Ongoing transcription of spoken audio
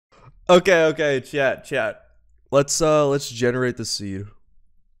Okay, chat. Let's generate the seed.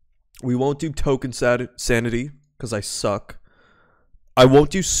 We won't do token sanity because I suck. I won't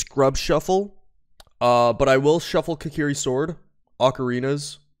do scrub shuffle, but I will shuffle Kakiri's sword,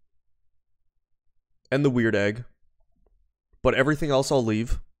 ocarinas, and the weird egg. But everything else I'll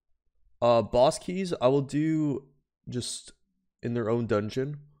leave. Boss keys I will do just in their own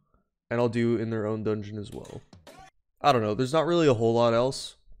dungeon, and I'll do in their own dungeon as well. I don't know. There's not really a whole lot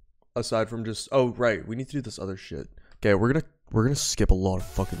else aside from just. Oh right, we need to do this other shit. Okay, we're gonna skip a lot of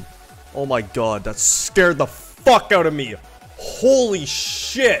fucking. Oh my god, that scared the fuck out of me. Holy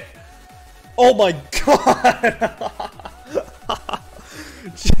shit. Oh my god.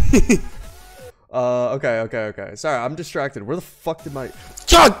 Okay. Sorry, I'm distracted. Where the fuck did my...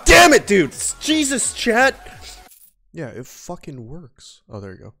 God damn it, dude! Jesus, chat! Yeah, it fucking works. Oh,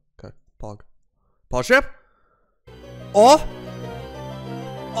 there you go. Okay, pog. Pog ship? Oh!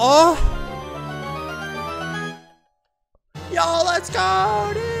 Oh! Yo, let's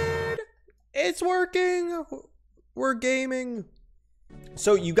go, dude! It's working! We're gaming.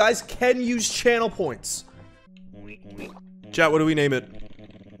 So, you guys can use channel points. Chat, what do we name it?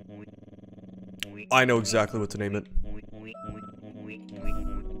 I know exactly what to name it.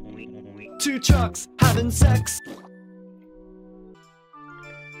 Two chucks having sex.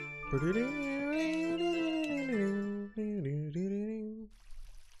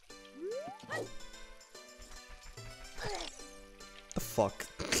 The fuck?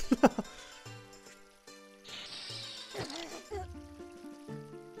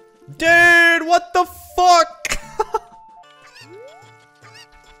 Dude, what the fuck?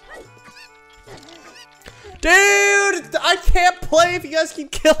 Dude, I can't play if you guys keep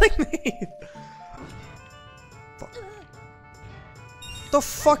killing me. Fuck. The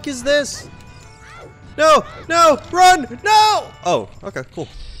fuck is this? No, run, no! Oh, okay, cool.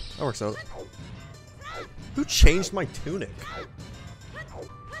 That works out. Who changed my tunic?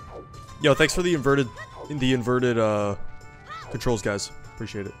 Yo, thanks for the inverted controls, guys.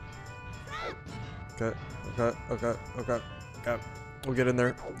 Appreciate it. Okay. We'll get in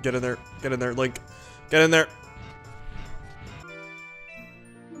there. Get in there, Link. Get in there.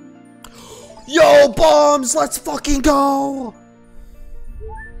 Yo, bombs! Let's fucking go!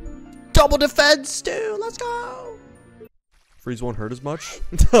 Double defense, dude! Let's go! Freeze won't hurt as much?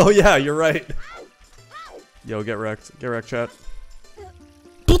 Oh, yeah, you're right. Yo, get wrecked. Get wrecked, chat.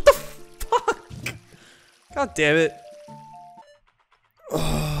 What the fuck? God damn it.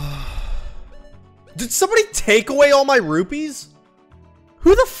 Did somebody take away all my rupees?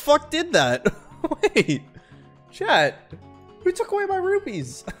 Who the fuck did that? Wait, chat, who took away my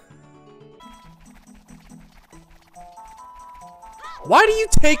rupees? Why do you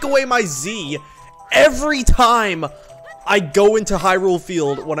take away my Z every time I go into Hyrule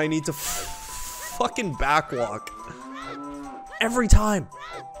Field when I need to fucking backwalk? Every time.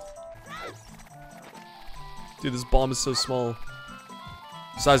 Dude, this bomb is so small.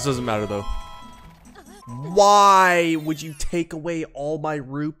 Size doesn't matter though. Why would you take away all my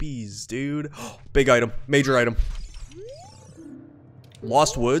rupees, dude? Big item. Major item.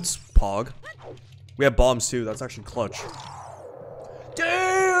 Lost Woods. Pog. We have bombs too. That's actually clutch.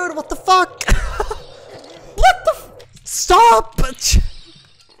 Dude, what the fuck? What the Stop!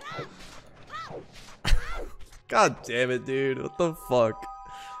 God damn it, dude. What the fuck?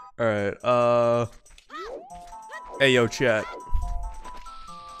 Alright, hey, yo, chat.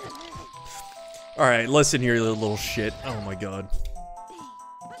 Alright, listen here, you little shit. Oh my god.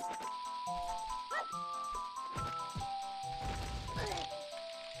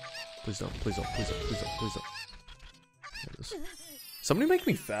 Please don't, please don't, please don't, please don't, please don't. There it is. Somebody make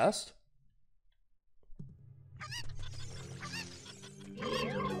me fast?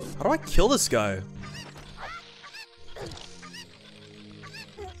 How do I kill this guy?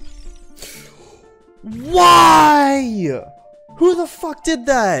 Why? Who the fuck did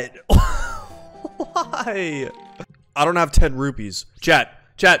that? Why? I don't have 10 rupees. Chat,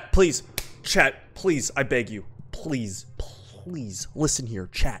 please. Chat, please, I beg you. Please, please, listen here.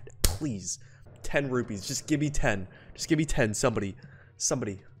 Chat, please. 10 rupees, just give me 10. Just give me 10, somebody.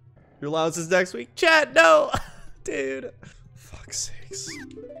 Your allowance is next week. Chat, no! Dude. Fuck's sakes.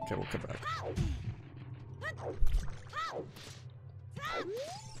 Okay, we'll come back.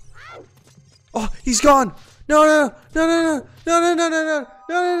 Oh, he's gone! No,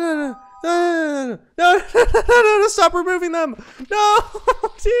 stop removing them! No!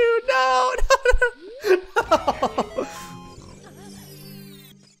 Dude, no!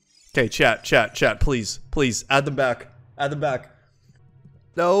 Okay, chat, please, add them back.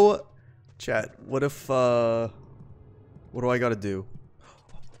 No! Chat, what if, what do I gotta do?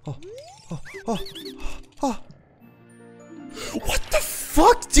 Oh. Oh. Oh. What the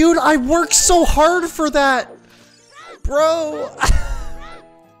fuck, dude? I worked so hard for that. Bro.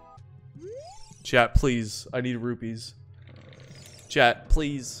 Chat, please. I need rupees. Chat,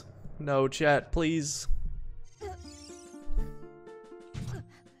 please. No, chat, please.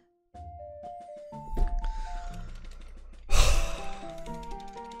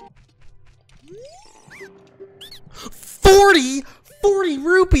 $40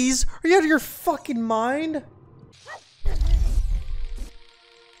 rupees? Are you out of your fucking mind?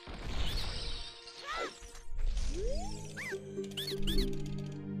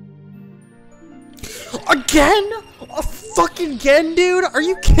 Again? A fucking again, dude? Are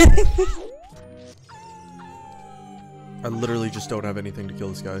you kidding me? I literally just don't have anything to kill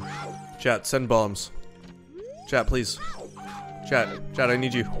this guy. Chat, send bombs. Chat, please. Chat, I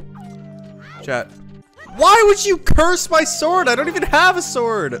need you. Chat. Why would you curse my sword? I don't even have a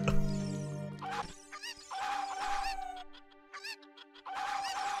sword.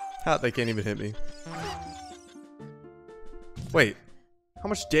 How? They can't even hit me. Wait. How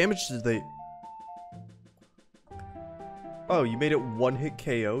much damage did they... Oh, you made it one-hit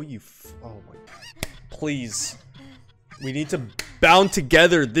KO? Oh my... Please. We need to bound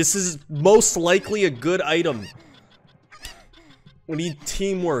together. This is most likely a good item. We need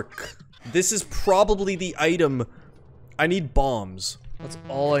teamwork. This is probably the item. I need bombs. That's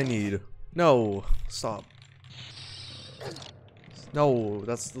all I need. No. Stop. No,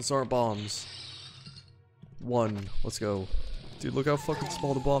 those aren't bombs. One. Let's go. Dude, look how fucking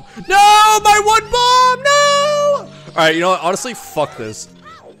small the bomb. No! My one bomb! No! Alright, you know what? Honestly, fuck this.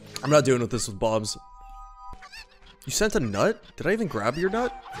 I'm not doing with this with bombs. You sent a nut? Did I even grab your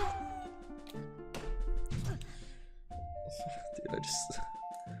nut? Dude, I just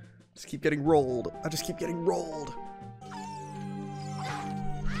keep getting rolled. I just keep getting rolled.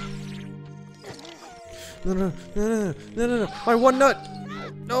 No. My one nut.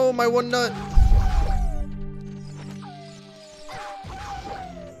 No, my one nut.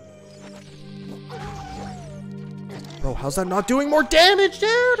 Bro, how's that not doing more damage,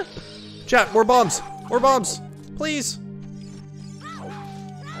 dude? Chat, more bombs. More bombs. Please.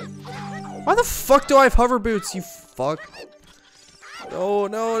 Why the fuck do I have hover boots, you fuck?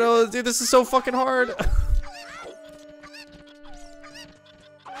 No, dude, this is so fucking hard.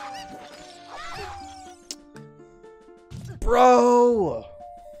 Bro.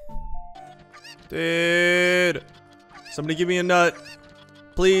 Dude. Somebody give me a nut.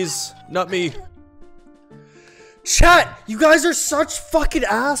 Please, nut me. Chat, you guys are such fucking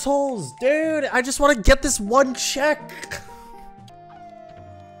assholes, dude. I just want to get this one check.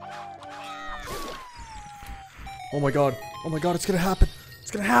 Oh my god, it's gonna happen. It's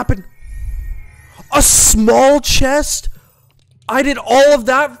gonna happen. A small chest? I did all of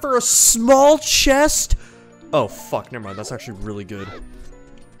that for a small chest? Oh, fuck, never mind. That's actually really good.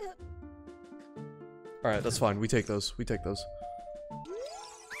 Alright, that's fine. We take those.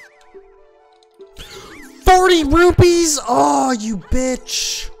 40 rupees? Oh, you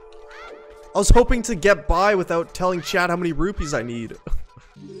bitch. I was hoping to get by without telling chat how many rupees I need.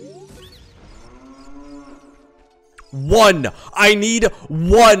 One. I need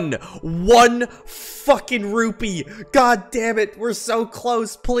one. One fucking rupee. God damn it. We're so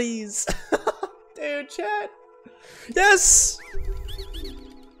close, please. Dude, chat. Yes.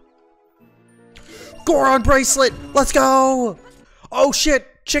 Goron bracelet. Let's go. Oh,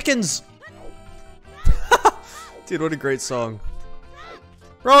 shit. Chickens. Dude, what a great song.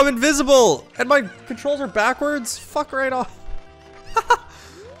 Bro, I'm invisible. And my controls are backwards. Fuck right off.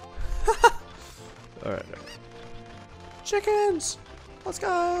 Alright. Chickens! Let's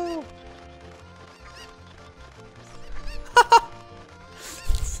go!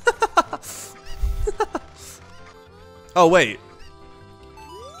 Oh, wait.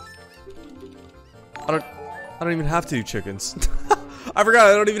 I don't even have to do chickens. I forgot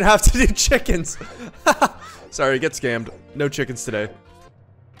I don't even have to do chickens. Sorry, get scammed. No chickens today.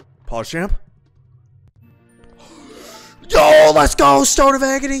 Pause champ. Yo, let's go! Stone of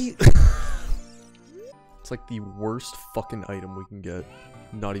Agony! It's like the worst fucking item we can get.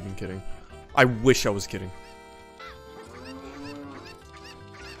 Not even kidding. I wish I was kidding.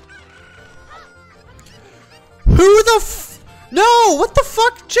 Who the f- No! What the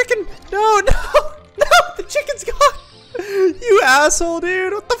fuck? Chicken! No! The chicken's gone! You asshole,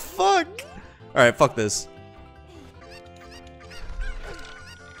 dude! What the fuck? Alright, fuck this.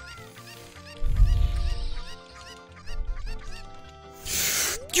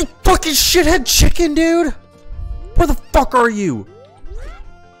 You fucking shithead chicken, dude! Where the fuck are you?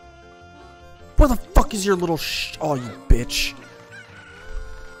 Where the fuck is your little oh, you bitch.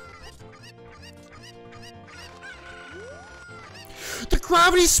 The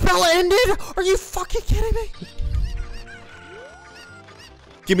gravity spell ended? Are you fucking kidding me?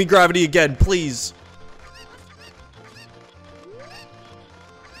 Give me gravity again, please.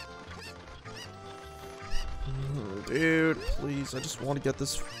 Oh, dude, please. I just want to get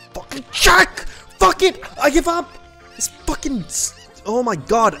this fucking check. Fuck it. I give up. This fucking... Oh my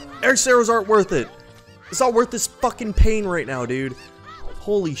god. Eric's arrows aren't worth it. It's not worth this fucking pain right now, dude.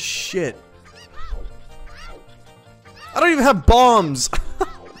 Holy shit. I don't even have bombs.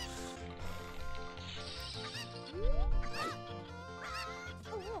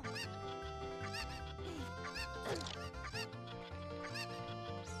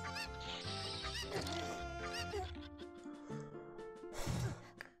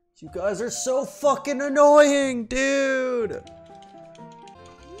 You guys are so fucking annoying, dude.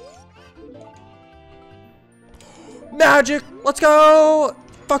 Magic, let's go.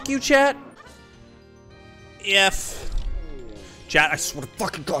 Fuck you, chat. F. Chat, I swear to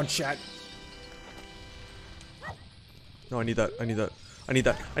fucking god, chat. No, I need that. I need that. I need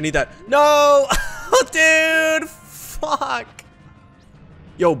that. I need that. No! Dude! Fuck!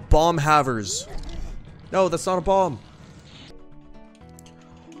 Yo, bomb havers. No, that's not a bomb.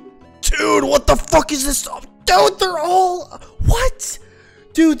 Dude, what the fuck is this? Dude, they're all... What?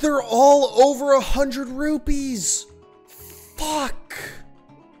 Dude, they're all over 100 rupees. Fuck.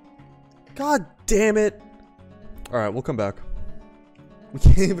 God damn it. Alright, we'll come back. We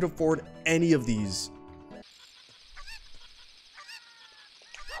can't even afford any of these.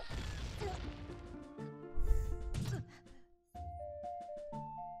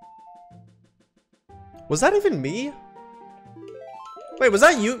 Was that even me? Wait, was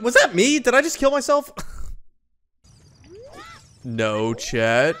that you? Was that me? Did I just kill myself? No,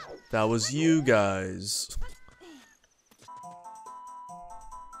 chat. That was you guys.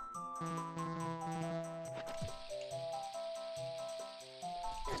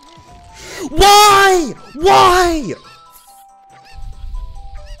 Why? Why?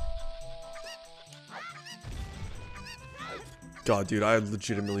 God, dude, I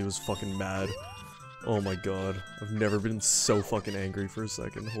legitimately was fucking mad. Oh my god. I've never been so fucking angry for a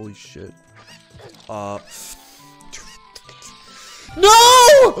second. Holy shit. No!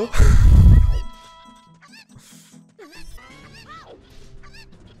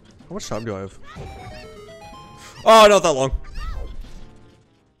 How much time do I have? Oh, not that long.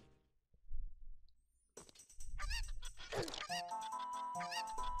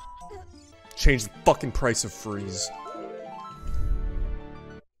 Change the fucking price of freeze.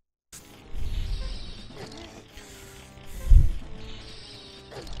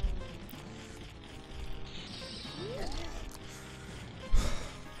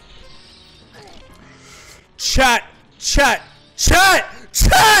 Chat! Chat! Chat!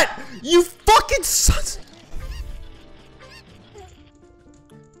 Chat! You fucking sons!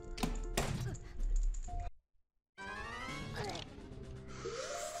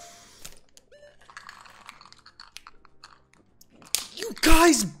 You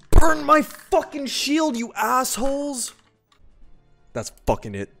guys burned my fucking shield, you assholes! That's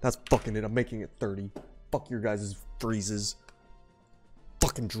fucking it. That's fucking it. I'm making it 30. Fuck your guys' freezes.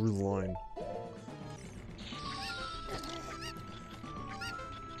 Fucking drew the line.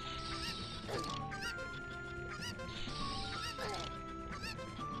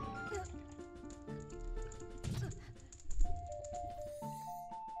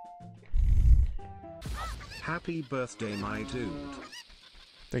 Happy birthday, my dude.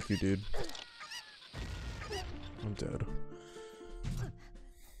 Thank you, dude. I'm dead.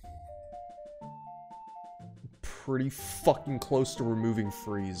 Pretty fucking close to removing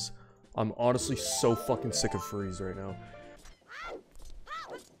freeze. I'm honestly so fucking sick of freeze right now.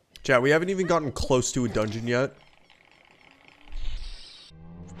 Chat, we haven't even gotten close to a dungeon yet.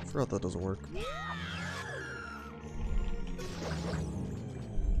 I forgot that doesn't work.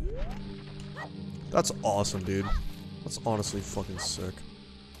 That's awesome, dude. That's honestly fucking sick.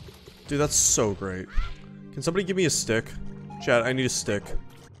 Dude, that's so great. Can somebody give me a stick? Chat, I need a stick.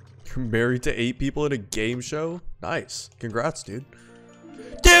 You're married to 8 people in a game show? Nice. Congrats, dude.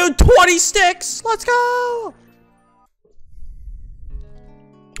 Dude, 20 sticks! Let's go!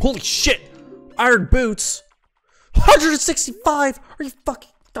 Holy shit! Iron boots! 165! Are you fucking...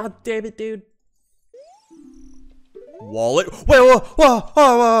 God damn it, dude. Wallet? Wait,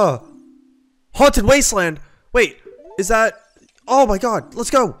 whoa. Haunted Wasteland. Wait, is that... Oh my god, let's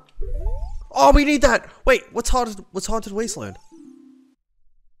go. Oh, we need that. Wait, what's Haunted Wasteland?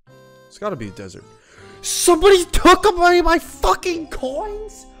 It's gotta be a desert. Somebody took away my fucking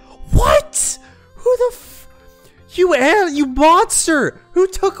coins? What? Who the f... You monster! Who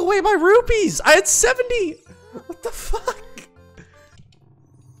took away my rupees? I had 70! What the fuck?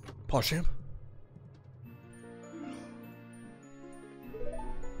 Paw champ.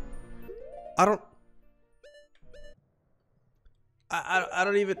 I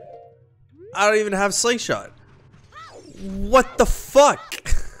don't even have slingshot. What the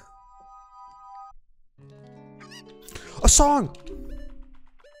fuck? A song.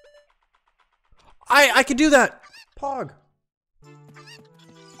 I can do that. Pog.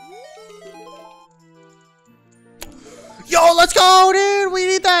 Yo, let's go, dude. We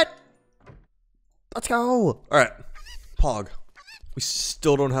need that. Let's go. All right. Pog. We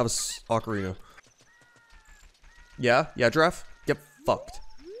still don't have a ocarina. Yeah, giraffe. Get fucked.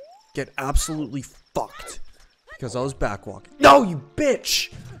 Get absolutely fucked. Because I was backwalking. No, you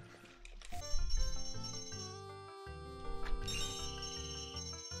bitch.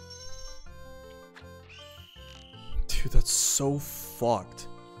 Dude, that's so fucked.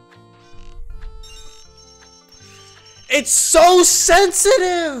 It's so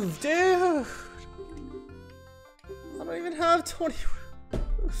sensitive, dude. I don't even have 20.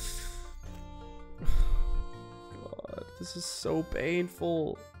 God, this is so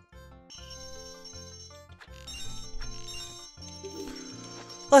painful.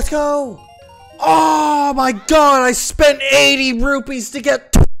 Let's go. Oh my god, I spent 80 rupees to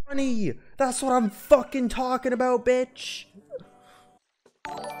get 20. That's what I'm fucking talking about, bitch.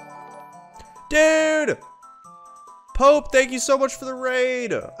 Dude. Pope, thank you so much for the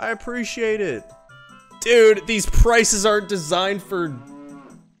raid. I appreciate it. Dude, these prices aren't designed for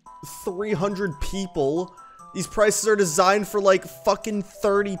 300 people. These prices are designed for like fucking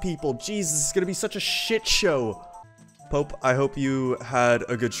 30 people. Jesus, this is gonna be such a shit show. Pope, I hope you had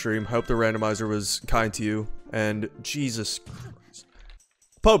a good stream. I hope the randomizer was kind to you. And Jesus Christ.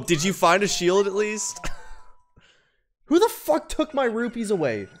 Pope, did you find a shield at least? Who the fuck took my rupees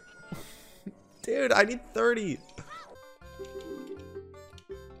away? Dude, I need 30.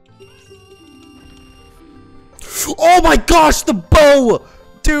 Oh my gosh, the bow!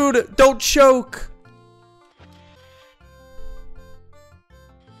 Dude, don't choke.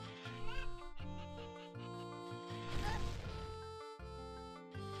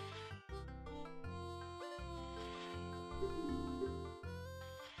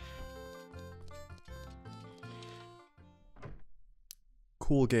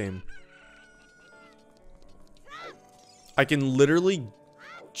 Cool game. I can literally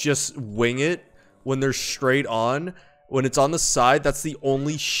just wing it when they're straight on. When it's on the side, that's the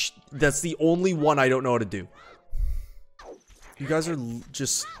only one I don't know how to do. You guys are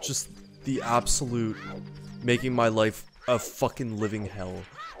just the absolute making my life a fucking living hell.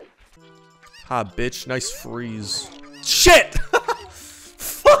 Ha, bitch, nice freeze. Shit!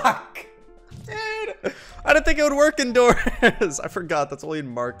 Fuck! Dude! I didn't think it would work indoors. I forgot that's only in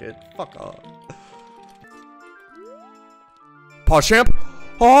market. Fuck off. Paw champ.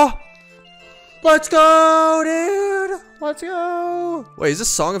 Oh! Let's go, dude! Let's go! Wait, is this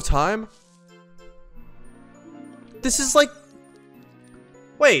Song of Time? This is like...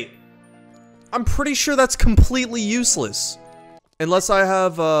 Wait. I'm pretty sure that's completely useless. Unless I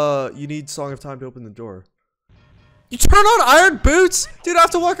have, you need Song of Time to open the door. You turn on iron boots? Dude, I have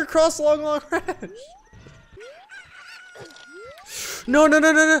to walk across a long ranch. No.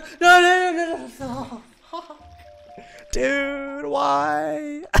 Dude,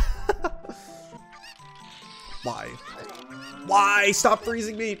 why? Why? Stop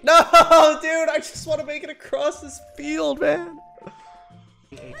freezing me. No, dude, I just want to make it across this field, man.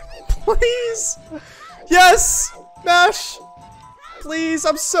 Please. Yes. Mash. Please,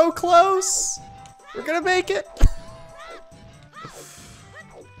 I'm so close. We're gonna make it.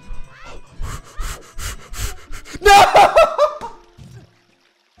 No!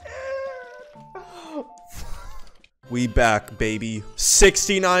 We back, baby.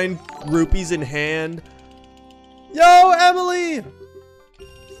 69 rupees in hand. Yo, Emily!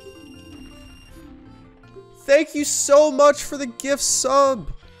 Thank you so much for the gift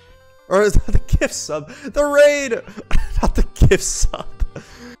sub. Or the gift sub. The raid! Not the gift sub.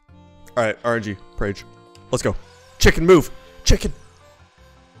 Alright, RNG. Prage. Let's go. Chicken, move. Chicken.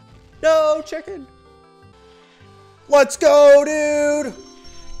 No, chicken. Let's go, dude.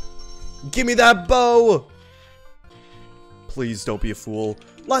 Give me that bow. Please don't be a fool.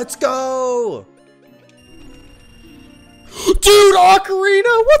 Let's go. Dude,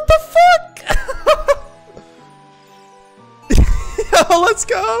 Ocarina, what the fuck? Yo, let's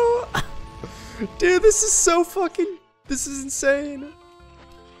go. Dude, this is so fucking, this is insane.